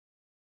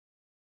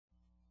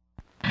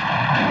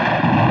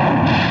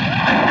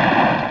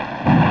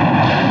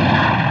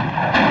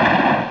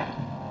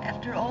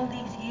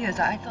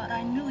because I thought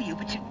I knew you,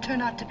 but you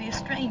turn out to be a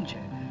stranger.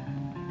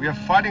 We are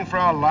fighting for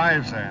our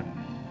lives, Anne.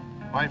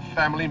 My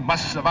family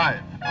must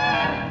survive.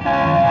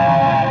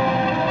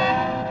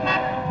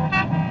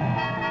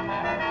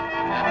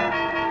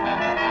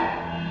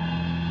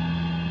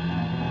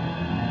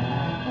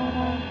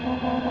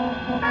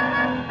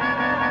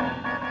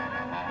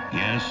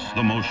 Yes,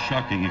 the most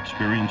shocking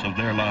experience of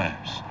their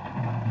lives.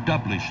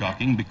 Doubly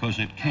shocking because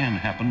it can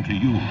happen to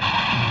you.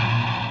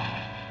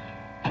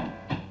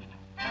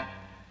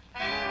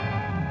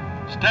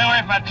 Stay away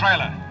from that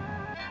trailer.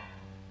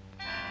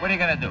 What are you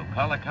gonna do,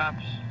 call the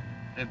cops?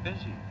 They're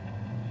busy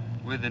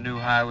with the new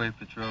highway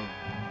patrol.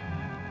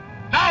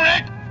 Now,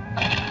 Rick!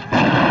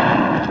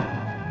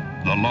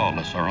 The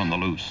lawless are on the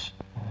loose,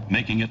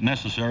 making it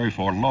necessary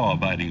for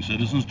law-abiding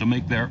citizens to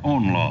make their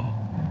own law.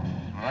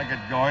 When I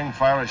get going,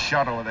 fire a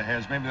shot over their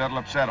heads. Maybe that'll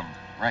upset them.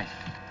 Right.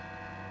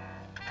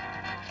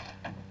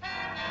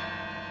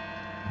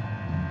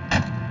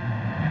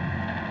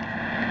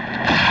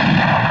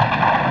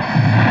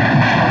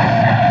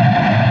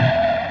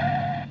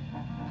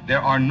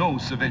 There are no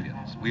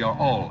civilians. We are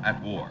all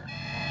at war.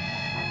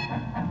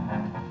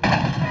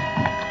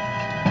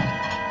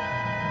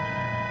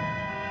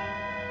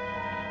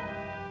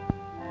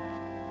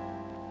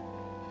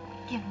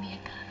 Give me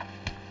a gun.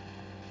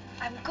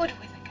 I'm good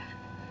with a gun.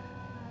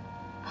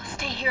 I'll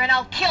stay here and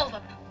I'll kill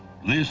them.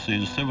 This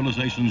is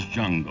civilization's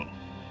jungle,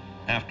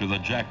 after the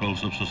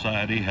jackals of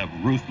society have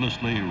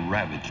ruthlessly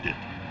ravaged it,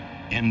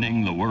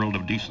 ending the world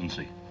of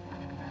decency.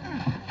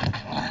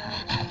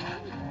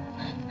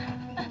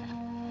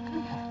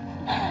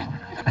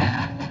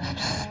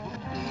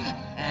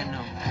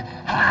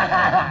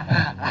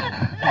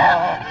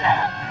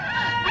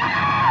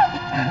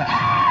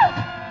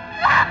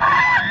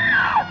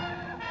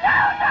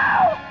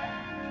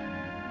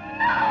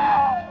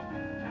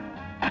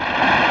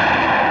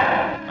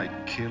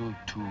 Killed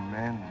 2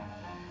 men.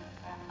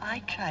 I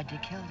tried to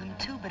kill them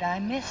too, but I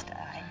missed.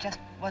 I just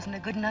wasn't a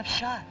good enough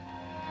shot.